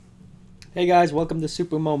Hey guys, welcome to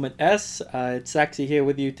Super Moment S. It's Saxy here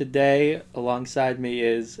with you today. Alongside me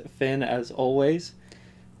is Finn, as always.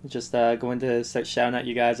 Just going to start shouting at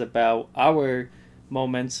you guys about our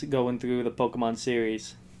moments going through the Pokemon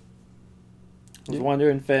series. I was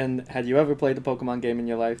wondering, Finn, had you ever played a Pokemon game in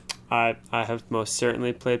your life? I have most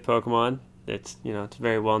certainly played Pokemon. It's a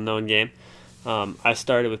very well known game. I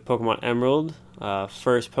started with Pokemon Emerald.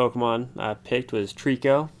 First Pokemon I picked was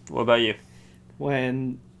Trico. What about you?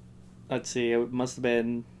 When, let's see, it must have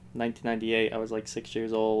been 1998. I was like 6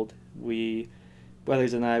 years old.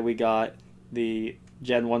 Brothers and I, we got the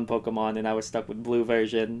Gen 1 Pokemon, and I was stuck with blue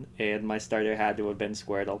version, and my starter had to have been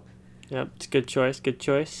Squirtle. Yep, it's a good choice. Good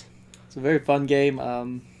choice. It's a very fun game.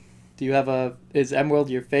 Is Emerald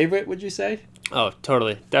your favorite, would you say? Oh,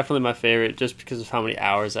 totally. Definitely my favorite just because of how many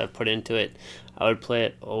hours I've put into it. I would play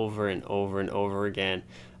it over and over and over again.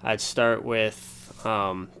 I'd start with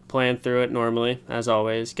playing through it normally, as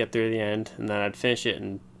always, get through the end, and then I'd finish it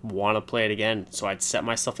and want to play it again. So I'd set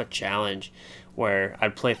myself a challenge where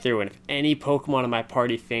I'd play through, and if any Pokemon in my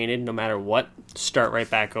party fainted, no matter what, start right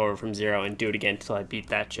back over from zero and do it again until I beat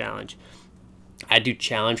that challenge. I do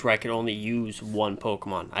challenge where I could only use one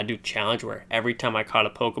Pokemon. I do challenge where every time I caught a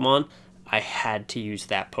Pokemon, I had to use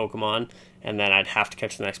that Pokemon, and then I'd have to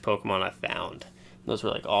catch the next Pokemon I found. Those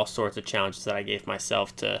were like all sorts of challenges that I gave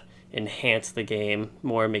myself to enhance the game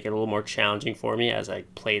more, make it a little more challenging for me as I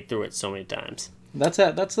played through it so many times.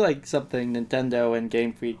 That's like something Nintendo and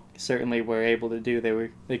Game Freak certainly were able to do.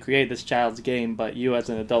 They create this child's game, but you as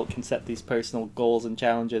an adult can set these personal goals and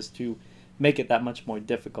challenges to make it that much more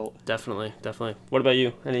difficult. Definitely, definitely. What about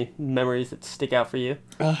you? Any memories that stick out for you?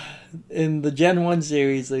 In the Gen 1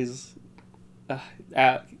 series,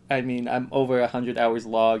 uh, I'm over 100 hours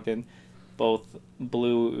logged in both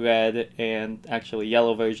blue, red, and actually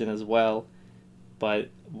yellow version as well. But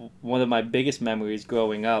one of my biggest memories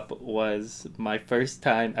growing up was my first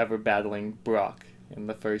time ever battling Brock in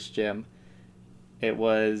the first gym. It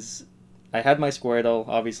was I had my Squirtle,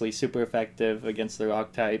 obviously super effective against the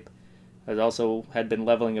rock type. I also had been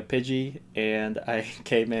leveling a Pidgey, and I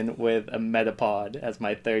came in with a Metapod as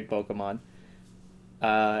my third Pokemon.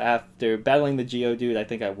 After battling the Geodude, I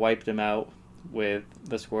think I wiped him out with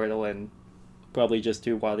the Squirtle and probably just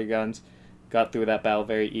two water guns. Got through that battle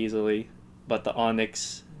very easily, but the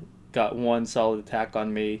Onix got one solid attack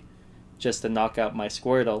on me just to knock out my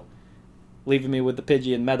Squirtle, leaving me with the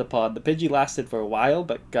Pidgey and Metapod. The Pidgey lasted for a while,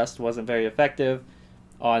 but Gust wasn't very effective.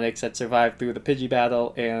 Onix had survived through the Pidgey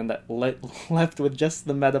battle and left with just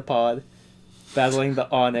the Metapod battling the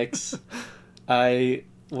Onix. I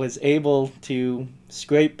was able to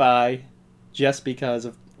scrape by just because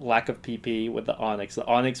of lack of PP with the Onix. The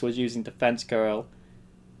Onix was using Defense Curl.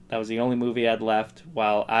 That was the only move he had left,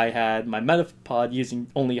 while I had my Metapod using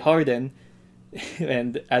only Harden.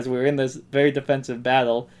 And as we were in this very defensive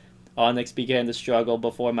battle, Onix began to struggle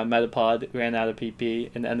before my Metapod ran out of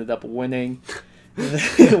PP and ended up winning.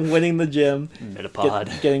 Winning the gym,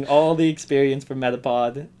 Metapod. getting all the experience for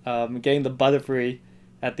Metapod, getting the Butterfree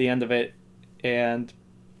at the end of it, and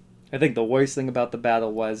I think the worst thing about the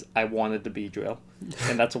battle was I wanted to Beedrill,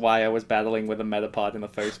 and that's why I was battling with a Metapod in the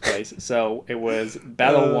first place. So it was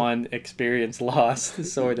battle one, experience lost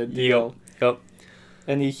sort of deal. Yep.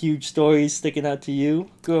 Any huge stories sticking out to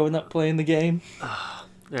you growing up playing the game?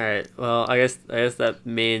 All right. Well, I guess that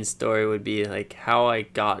main story would be like how I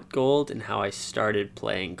got gold and how I started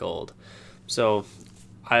playing gold. So,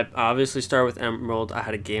 I obviously started with Emerald. I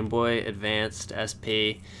had a Game Boy Advanced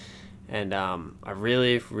SP, and I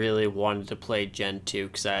really, really wanted to play Gen 2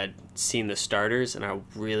 because I had seen the starters and I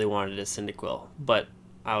really wanted a Cyndaquil. But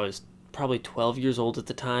I was probably 12 years old at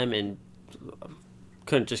the time and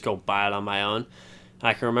couldn't just go buy it on my own.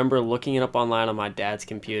 I can remember looking it up online on my dad's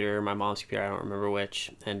computer, my mom's computer, I don't remember which,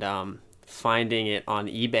 and finding it on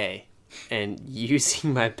eBay and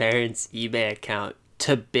using my parents' eBay account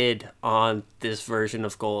to bid on this version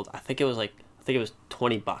of gold. I think it was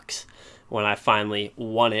 $20 when I finally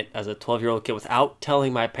won it as a 12-year-old kid without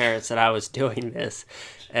telling my parents that I was doing this.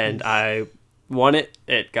 And I won it.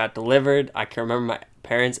 It got delivered. I can remember my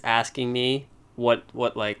parents asking me why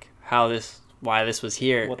this was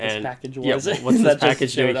here, What and this package was? what's this That just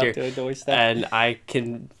package showed doing up here? to a doorstep. And I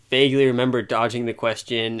can vaguely remember dodging the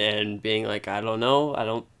question and being like, I don't know, I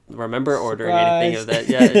don't remember ordering anything of that.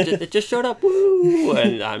 Yeah, it just showed up, woo,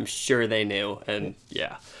 and I'm sure they knew, and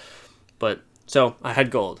yeah. But so I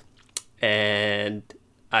had gold, and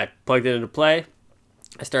I plugged it into play.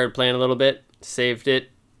 I started playing a little bit, saved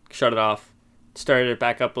it, shut it off, started it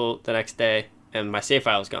back up the next day, and my save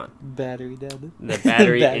file was gone. Battery dead. The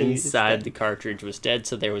battery Battery is inside dead. the cartridge was dead,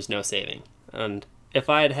 so there was no saving. And if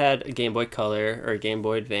I had had a Game Boy Color or a Game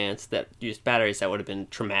Boy Advance that used batteries, that would have been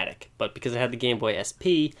traumatic. But because I had the Game Boy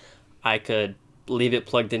SP, I could leave it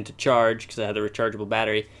plugged into charge because I had the rechargeable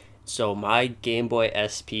battery. So my Game Boy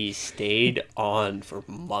SP stayed on for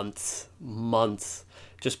months,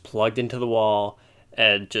 just plugged into the wall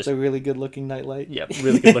and just... It's a really good looking nightlight. Yeah,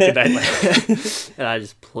 really good looking nightlight. And I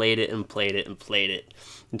just played it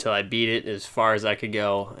until I beat it as far as I could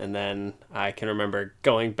go. And then I can remember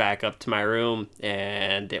going back up to my room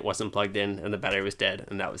and it wasn't plugged in and the battery was dead,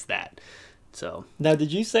 and that was that. So now,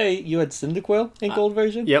 did you say you had Cyndaquil in gold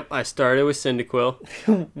version? Yep, I started with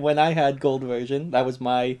Cyndaquil. When I had gold version, that was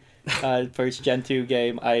my first Gen 2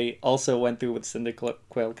 game. I also went through with Cyndaquil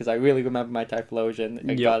because I really remember my Typhlosion.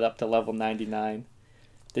 It got up to level 99.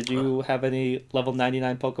 Did you have any level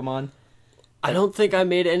 99 Pokemon? I don't think I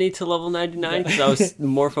made any to level 99 because I was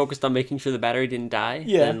more focused on making sure the battery didn't die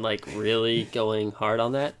than like really going hard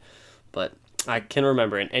on that. But I can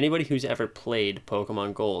remember, and anybody who's ever played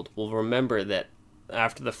Pokemon Gold will remember that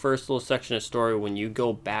after the first little section of story, when you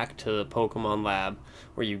go back to the Pokemon lab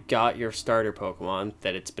where you got your starter Pokemon,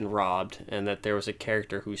 that it's been robbed and that there was a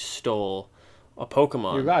character who stole a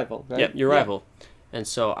Pokemon. Your rival, right? Yep, your rival. And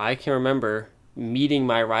so I can remember meeting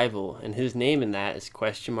my rival, and his name in that is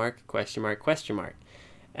question mark.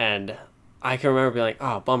 And I can remember being like,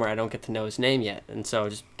 oh, bummer, I don't get to know his name yet. And so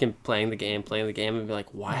just keep playing the game, and be like,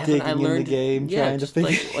 why haven't I learned the game, trying just to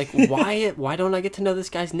figure... like why don't I get to know this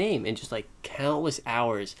guy's name? And just like countless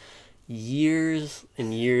hours, years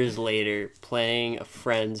and years later, playing a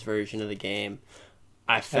friend's version of the game,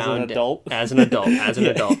 I found as an adult,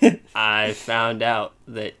 I found out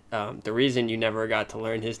that the reason you never got to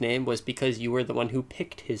learn his name was because you were the one who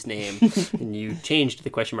picked his name, and you changed the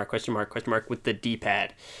question mark with the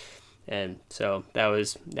D-pad. And so that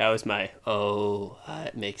was my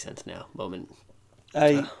it makes sense now moment.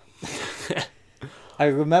 I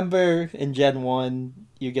remember in Gen 1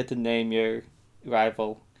 you get to name your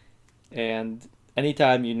rival, and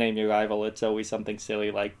anytime you name your rival, it's always something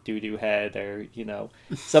silly like Doo-Doo Head or,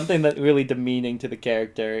 something that really demeaning to the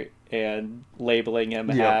character and labeling him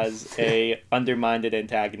as a undermined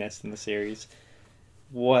antagonist in the series.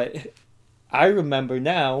 What I remember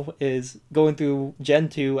now is going through Gen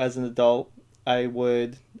 2 as an adult. I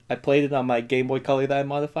played it on my Game Boy Color that I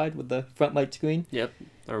modified with the front light screen. Yep,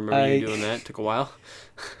 I remember you doing that. It took a while.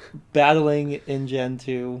 Battling in Gen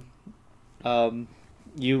 2,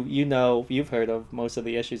 you've heard of most of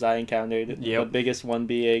the issues I encountered. Yep. The biggest one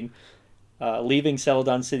being leaving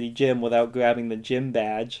Celadon City Gym without grabbing the gym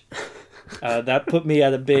badge. That put me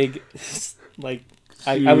at a big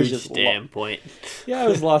I was just point. Yeah, I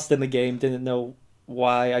was lost in the game. Didn't know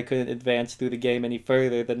why I couldn't advance through the game any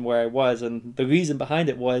further than where I was, and the reason behind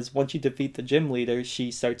it was once you defeat the gym leader,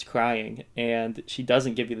 she starts crying, and she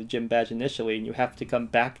doesn't give you the gym badge initially, and you have to come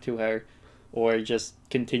back to her or just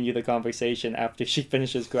continue the conversation after she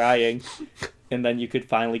finishes crying, and then you could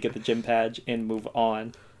finally get the gym badge and move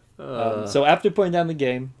on. So after putting down the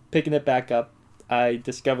game, picking it back up, I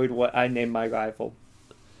discovered what I named my rival,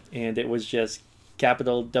 and it was just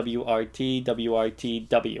capital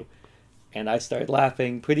WRTWRTW. And I started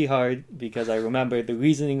laughing pretty hard because I remember the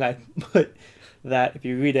reasoning I put that, if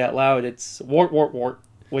you read it out loud, it's wart, wart, wart,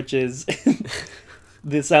 which is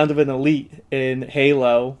the sound of an elite in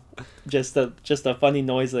Halo. Just a funny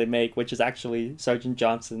noise they make, which is actually Sergeant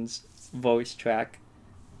Johnson's voice track,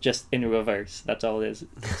 just in reverse. That's all it is.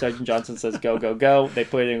 Sergeant Johnson says, go, go, go. They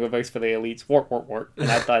put it in reverse for the elites. Wart, wart, wart. And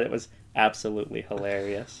I thought it was absolutely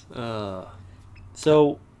hilarious.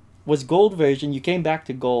 So, was Gold version, you came back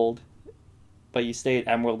to Gold, but you stayed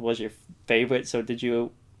Emerald was your favorite, so did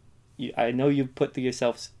you I know you put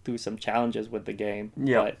yourself through some challenges with the game,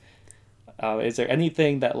 but is there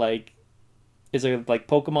anything that is there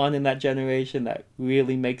Pokemon in that generation that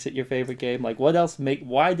really makes it your favorite game? What else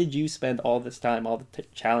why did you spend all this time, all the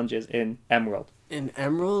challenges in Emerald? In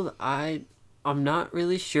Emerald, I'm not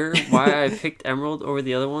really sure why I picked Emerald over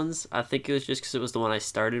the other ones. I think it was just because it was the one I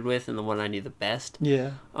started with and the one I knew the best.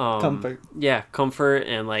 Yeah, comfort. Yeah, comfort,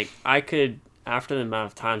 and I could, after the amount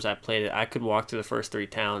of times I played it, I could walk through the first 3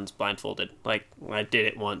 towns blindfolded. I did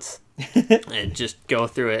it once. And just go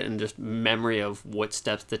through it and just memory of what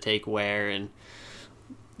steps to take where, and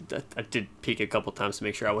I did peek a couple times to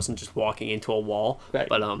make sure I wasn't just walking into a wall. Right.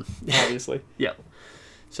 But obviously. Yeah.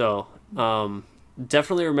 So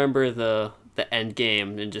definitely remember the end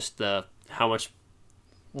game and just how much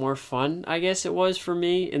more fun, I guess it was for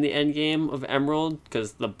me in the end game of Emerald,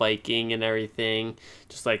 because the biking and everything,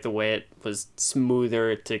 just like the way it was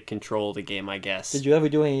smoother to control the game, I guess. Did you ever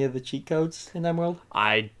do any of the cheat codes in Emerald?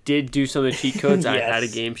 I did do some of the cheat codes. I had a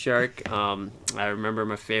Yes. Game Shark. I remember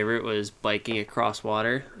my favorite was biking across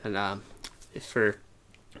water. And for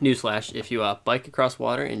newsflash, if you bike across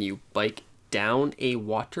water and you bike down a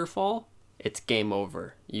waterfall, it's game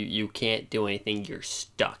over. You can't do anything. You're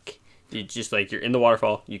stuck. You just you're in the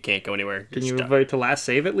waterfall. You can't go anywhere. Can you revert to last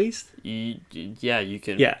save at least? You can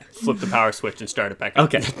Yeah. flip the power switch and start it back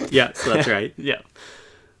up. Okay. Yeah, so that's right. Yeah.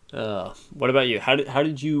 What about you? How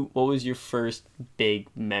did you? What was your first big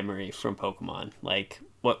memory from Pokemon? Like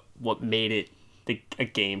what made it a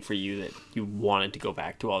game for you that you wanted to go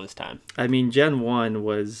back to all this time? I mean, Gen 1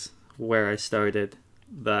 was where I started.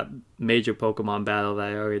 That major Pokemon battle that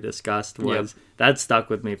I already discussed that stuck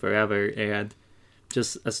with me forever, and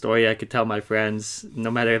just a story I could tell my friends,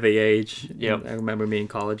 no matter the age. Yep. I remember me and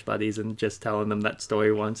college buddies and just telling them that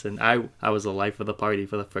story once, and I was the life of the party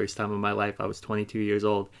for the first time in my life. I was 22 years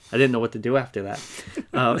old. I didn't know what to do after that.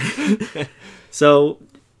 So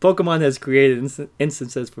Pokemon has created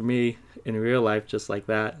instances for me in real life just like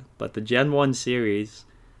that, but the Gen 1 series,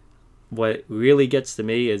 what really gets to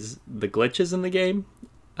me is the glitches in the game.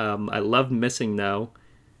 I love Missing No.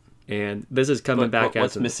 And this is coming back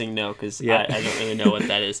what's as Missing No? Because I don't really know what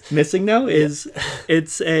that is. Missing No is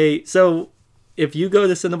so if you go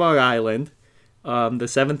to Cinnabar Island, the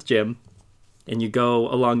 7th gym, and you go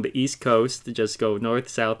along the east coast, just go north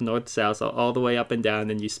south all the way up and down,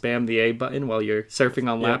 and you spam the A button while you're surfing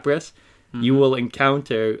on Lapras, you will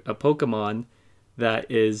encounter a Pokemon that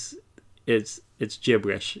it's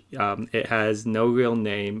gibberish. It has no real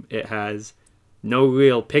name. It has no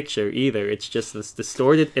real picture either. It's just this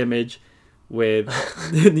distorted image with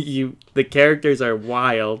the characters are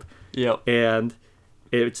wild. Yep. And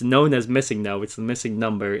it's known as Missing No. It's the missing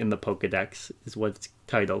number in the Pokedex is what it's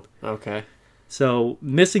titled. Okay. So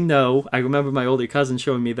Missing No, I remember my older cousin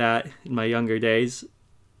showing me that in my younger days,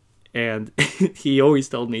 and he always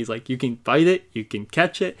told me, he's like, you can fight it, you can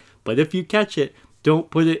catch it, but if you catch it, don't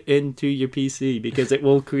put it into your PC because it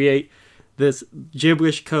will create this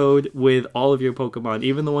gibberish code with all of your Pokemon,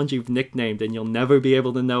 even the ones you've nicknamed, and you'll never be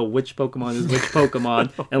able to know which Pokemon is which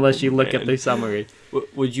Pokemon unless you look at the summary.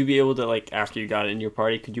 Would you be able to, after you got it in your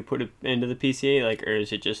party, could you put it into the PCA, or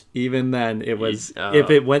is it just... Even then, it was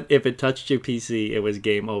if it touched your PC, it was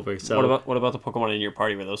game over. So what about the Pokemon in your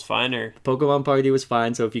party? Were those fine, or... Pokemon party was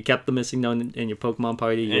fine, so if you kept the Missing No in your Pokemon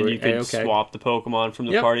party, you could swap the Pokemon from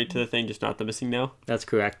the party to the thing, just not the Missing No? That's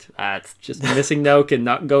correct. That's just Missing No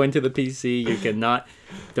cannot go into the PC. You cannot,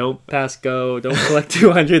 don't pass go, don't collect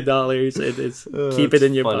 $200. It is keep it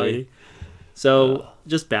in your party. So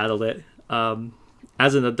just battled it.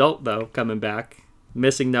 As an adult though, coming back,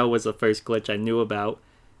 Missing No was the first glitch I knew about.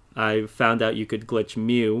 I found out you could glitch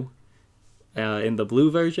Mew in the blue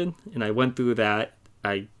version, and I went through that.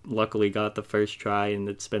 I luckily got the first try, and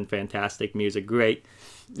it's been fantastic. Mew's a great.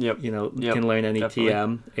 Yep. Can learn any definitely.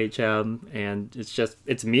 TM, HM, and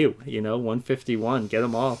it's Mew. 151, get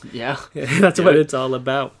them all. Yeah, that's what it's all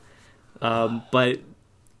about. But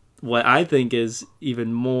what I think is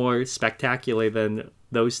even more spectacular than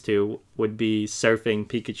those two would be surfing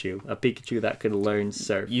Pikachu, a Pikachu that could learn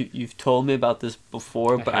surf. You've told me about this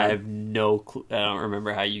before, but I have no clue. I don't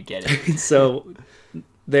remember how you get it. So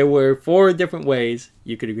there were 4 different ways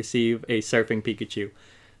you could receive a surfing Pikachu.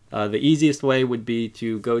 The easiest way would be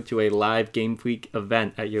to go to a live Game Freak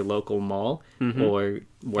event at your local mall or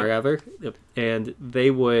wherever, and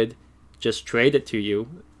they would just trade it to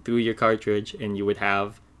you through your cartridge, and you would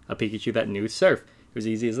have a Pikachu that knew surf. It was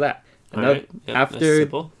easy as that. After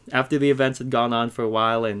the events had gone on for a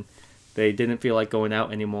while and they didn't feel like going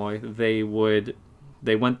out anymore, they went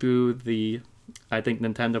through I think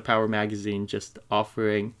Nintendo Power Magazine just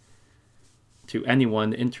offering to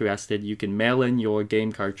anyone interested, you can mail in your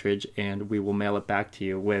game cartridge and we will mail it back to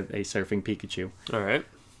you with a surfing Pikachu. All right.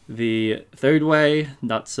 The third way,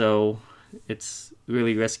 not so. It's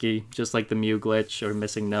really risky. Just like the Mew glitch or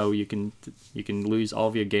Missing No, you can lose all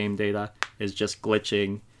of your game data. Is just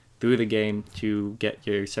glitching through the game to get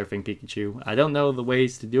your surfing Pikachu. I don't know the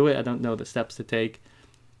ways to do it. I don't know the steps to take.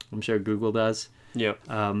 I'm sure Google does. Yep.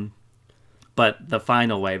 But the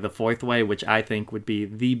final way, the fourth way, which I think would be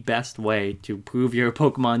the best way to prove you're a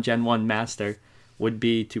Pokemon Gen 1 master, would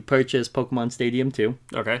be to purchase Pokemon Stadium 2,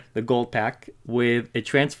 okay, the gold pack, with a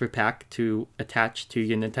transfer pack to attach to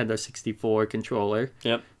your Nintendo 64 controller.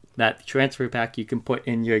 Yep. That transfer pack you can put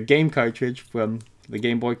in your game cartridge from the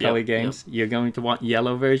Game Boy Color games. Yep. You're going to want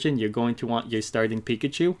yellow version. You're going to want your starting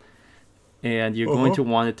Pikachu. and you're going to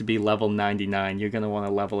want it to be level 99. You're going to want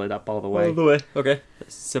to level it up all the way. All the way. Okay.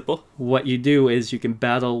 That's simple. What you do is you can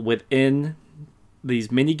battle within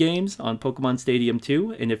these mini games on Pokemon Stadium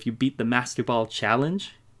 2, and if you beat the Master Ball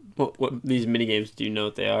Challenge, What these mini games? Do you know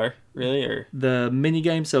what they are? Really, or the mini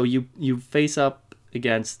game? So you face up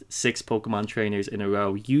against 6 Pokemon trainers in a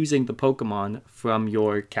row using the Pokemon from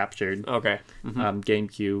your captured okay? Game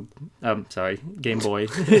Boy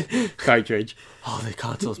cartridge. Oh, the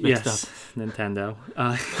consoles mixed Yes, up. Nintendo.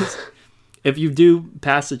 If you do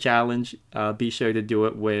pass the challenge, be sure to do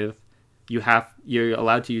it with you're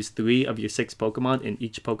allowed to use 3 of your 6 Pokemon in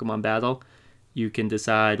each Pokemon battle. You can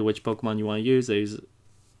decide which Pokemon you want to use.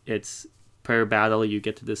 It's per battle you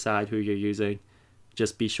get to decide who you're using.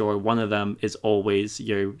 Just be sure one of them is always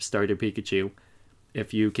your starter Pikachu.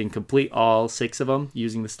 If you can complete all 6 of them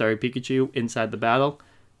using the starter Pikachu inside the battle,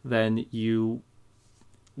 then you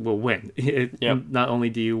will win. Yep. Not only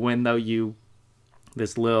do you win, though,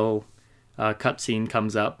 this little cutscene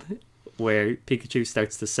comes up where Pikachu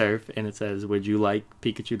starts to surf, and it says, "Would you like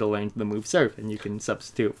Pikachu to learn the move Surf?" And you can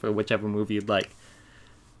substitute for whichever move you'd like.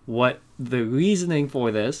 What the reasoning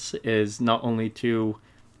for this is not only to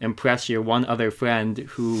impress your one other friend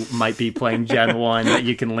who might be playing Gen 1 that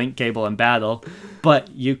you can link cable and battle,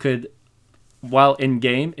 but you could, while in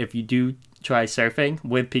game, if you do try surfing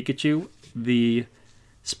with Pikachu, the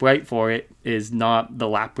sprite for it is not the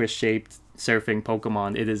Lapras shaped surfing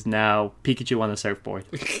Pokemon. It is now Pikachu on a surfboard,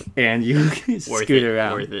 and you scoot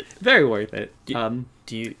around. Worth it. Very worth it.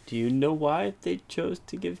 Do you know why they chose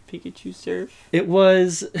to give Pikachu Surf? It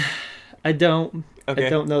was. I don't Okay.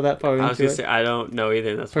 know that far I was into gonna it. say I don't know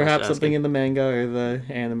either. That's why I was Perhaps something asking. in the manga or the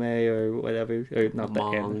anime or whatever, or not the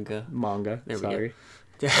Manga. manga. There we Sorry,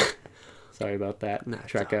 go. sorry about that, Nah,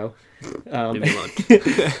 it's Treco. Moving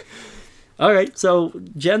on. All right, so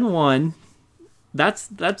Gen 1, that's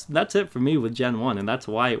it for me with Gen 1, and that's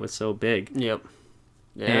why it was so big. Yep.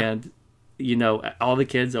 Yeah. And all the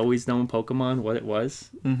kids always knowing Pokemon, what it was.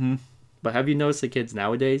 Mm-hmm. But have you noticed the kids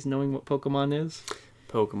nowadays knowing what Pokemon is?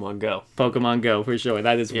 Pokemon Go. Pokemon Go, for sure.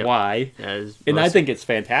 That is Yep. why. As And I most- think it's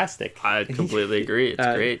fantastic. I completely agree. It's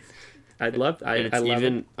great. I'd love. And it's I love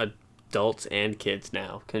even adults and kids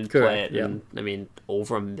now can Correct, play it. yeah. And I mean,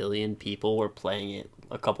 over 1 million people were playing it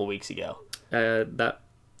a couple weeks ago.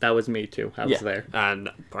 That was me too. I was there. And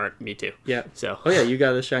me too. Yeah. So Oh yeah, you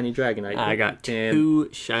got a shiny Dragonite. I got And 2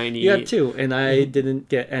 shiny. You got 2, and I didn't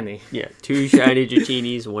get any. Yeah, 2 shiny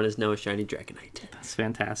Dratinis. One is now a shiny Dragonite. That's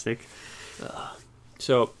fantastic.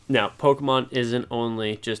 So now, Pokemon isn't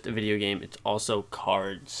only just a video game; it's also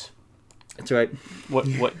cards. That's right.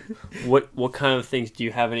 What kind of things do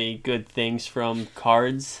you have? Any good things from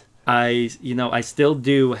cards? I still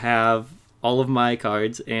do have all of my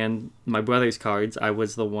cards and my brother's cards. I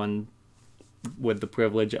was the one with the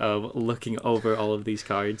privilege of looking over all of these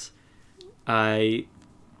cards. I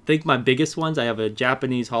think my biggest ones, I have a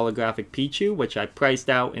Japanese holographic Pichu, which I priced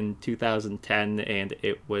out in 2010, and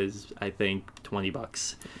it was, I think,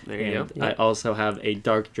 $20. There you And go. I also have a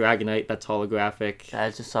Dark Dragonite that's holographic. I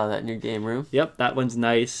just saw that in your game room. Yep, that one's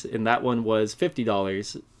nice, and that one was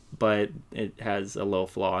 $50, but it has a little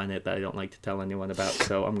flaw in it that I don't like to tell anyone about,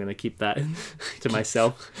 so I'm going to keep that to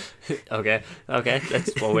myself. Okay,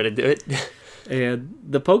 that's one way to do it. And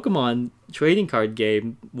the Pokemon trading card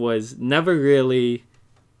game was never really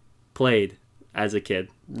played as a kid.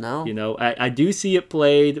 No. I do see it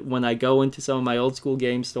played when I go into some of my old school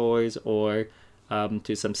game stores or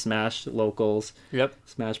to some Smash locals, Yep.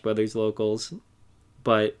 Smash Brothers locals.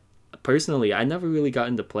 But personally, I never really got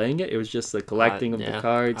into playing it. It was just the collecting of the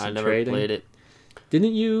cards I and never trading. played it.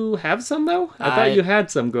 Didn't you have some though? I thought you had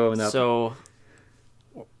some growing up. So,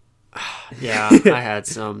 yeah, I had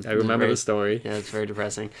some. I remember the story. Yeah, it's very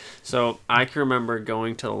depressing. So I can remember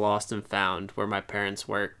going to the Lost and Found where my parents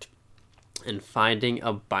worked and finding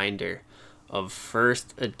a binder of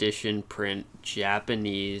first edition print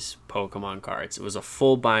Japanese Pokemon cards. It was a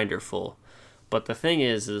full binder full. But the thing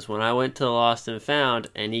is when I went to the Lost and Found,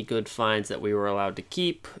 any good finds that we were allowed to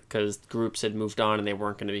keep, because groups had moved on and they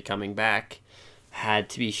weren't going to be coming back, had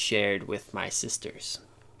to be shared with my sisters.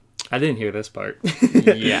 I didn't hear this part.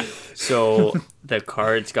 Yeah. So the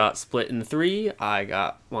cards got split in 3. I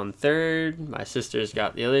got 1/3. My sisters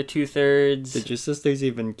got the other 2/3. Did your sisters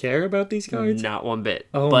even care about these cards? Not one bit.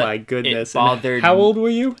 Oh But my goodness. It bothered. How old were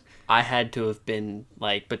you? I had to have been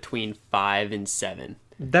like between 5 and 7.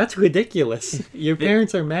 That's ridiculous. Your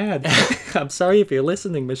parents are mad. I'm sorry if you're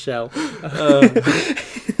listening, Michelle.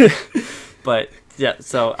 But yeah,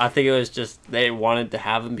 so I think it was just they wanted to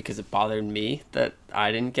have them because it bothered me that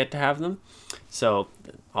I didn't get to have them. So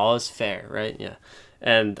all is fair, right? Yeah.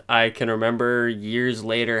 And I can remember years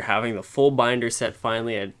later having the full binder set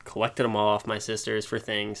finally. I'd collected them all off my sisters for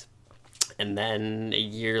things. And then a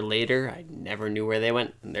year later, I never knew where they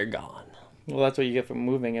went, and they're gone. Well, that's what you get from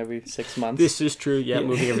moving every 6 months. This is true. Yeah,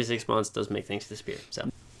 moving every 6 months does make things disappear. So,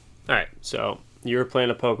 all right. So you were playing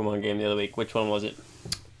a Pokemon game the other week. Which one was it?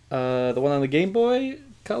 The one on the Game Boy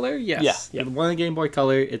Color? Yes. Yeah. The one on the Game Boy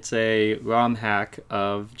Color, it's a ROM hack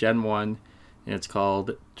of Gen 1, and it's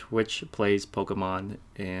called Twitch Plays Pokemon.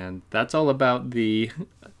 And that's all about the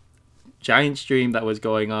giant stream that was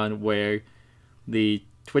going on where the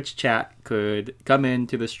Twitch chat could come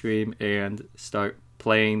into the stream and start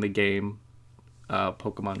playing the game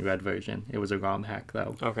Pokemon Red version. It was a ROM hack,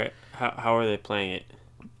 though. Okay. How are they playing it?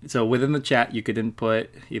 So within the chat, you could input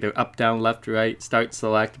either up, down, left, right, start,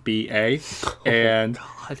 select, BA, and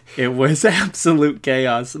it was absolute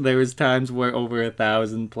chaos. There was times where over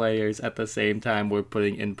 1,000 players at the same time were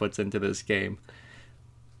putting inputs into this game.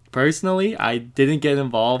 Personally, I didn't get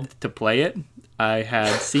involved to play it. I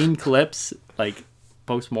had seen clips, like,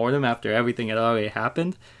 post-mortem after everything had already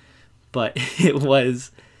happened, but it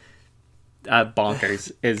was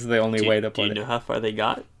bonkers is the only way to put it. Do you know how far they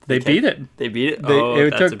got? They beat it. They beat it?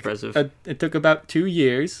 That's impressive. It took about 2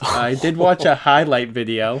 years. I did watch a highlight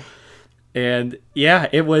video, and yeah,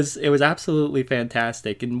 it was absolutely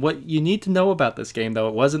fantastic. And what you need to know about this game, though,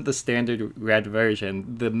 it wasn't the standard Red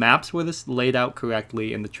version. The maps were laid out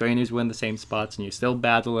correctly, and the trainers were in the same spots, and you're still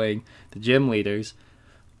battling the gym leaders.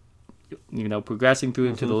 You know, progressing through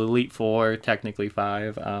into the Elite Four, technically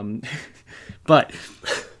 5. But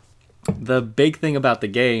the big thing about the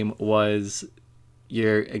game was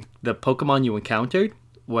the Pokemon you encountered,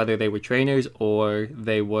 whether they were trainers or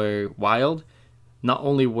they were wild, not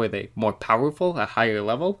only were they more powerful at higher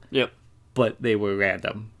level, yep, but they were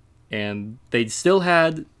random. And they still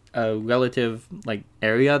had a relative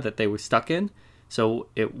area that they were stuck in, so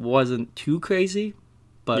it wasn't too crazy.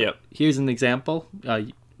 But Here's an example.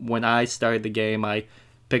 When I started the game, I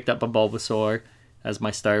picked up a Bulbasaur as my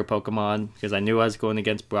starter Pokemon because I knew I was going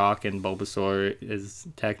against Brock, and Bulbasaur is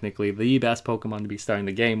technically the best Pokemon to be starting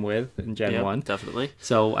the game with in Gen 1. Definitely.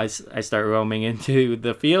 So I start roaming into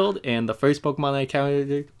the field, and the first Pokemon I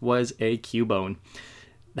encountered was a Cubone.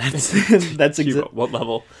 What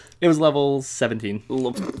level? It was level 17.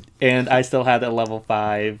 And I still had a level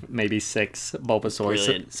 5, maybe 6 Bulbasaur.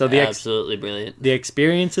 Brilliant. So Absolutely brilliant. The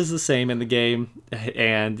experience is the same in the game,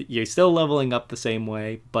 and you're still leveling up the same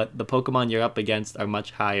way, but the Pokemon you're up against are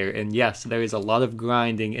much higher. And yes, there is a lot of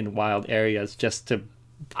grinding in wild areas just to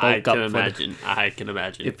I can imagine.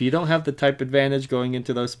 If you don't have the type advantage going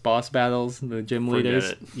into those boss battles, the gym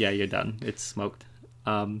leaders, you're done. It's smoked.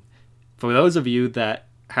 For those of you that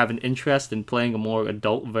have an interest in playing a more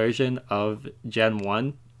adult version of Gen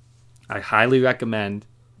 1, I highly recommend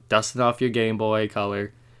dusting off your Game Boy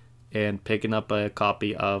Color and picking up a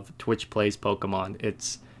copy of Twitch Plays Pokemon.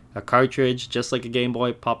 It's a cartridge, just like a Game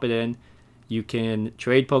Boy. Pop it in. You can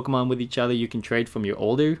trade Pokemon with each other. You can trade from your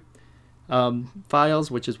older files,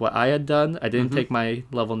 which is what I had done. I didn't take my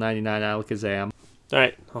level 99 Alakazam. All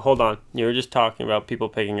right, hold on. You were just talking about people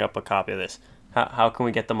picking up a copy of this. How can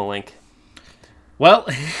we get them a link? Well,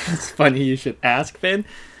 it's funny you should ask, Finn.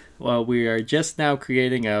 Well, we are just now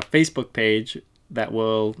creating a Facebook page that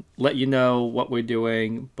will let you know what we're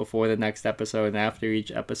doing before the next episode and after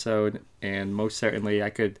each episode. And most certainly,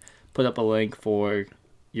 I could put up a link for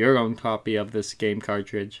your own copy of this game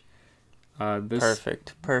cartridge.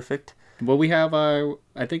 Perfect. Well,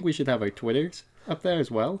 I think we should have our Twitters up there as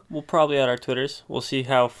well. We'll probably add our Twitters. We'll see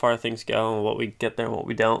how far things go and what we get there and what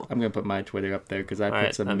we don't. I'm going to put my Twitter up there because I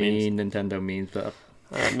put some Nintendo memes up.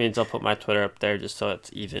 That means I'll put my Twitter up there just so it's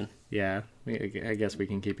even. Yeah, I guess we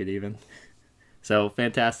can keep it even. So,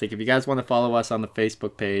 fantastic. If you guys want to follow us on the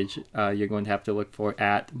Facebook page, you're going to have to look for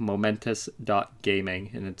 @momentous.gaming.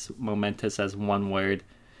 And it's momentous as one word,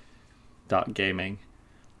 .gaming.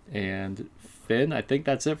 And Finn, I think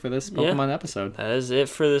that's it for this Pokemon episode. That is it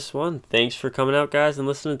for this one. Thanks for coming out, guys, and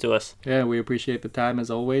listening to us. Yeah, we appreciate the time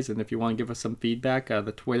as always. And if you want to give us some feedback,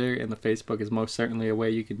 the Twitter and the Facebook is most certainly a way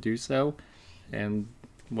you can do so. And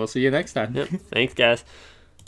we'll see you next time. Yep. Thanks, guys.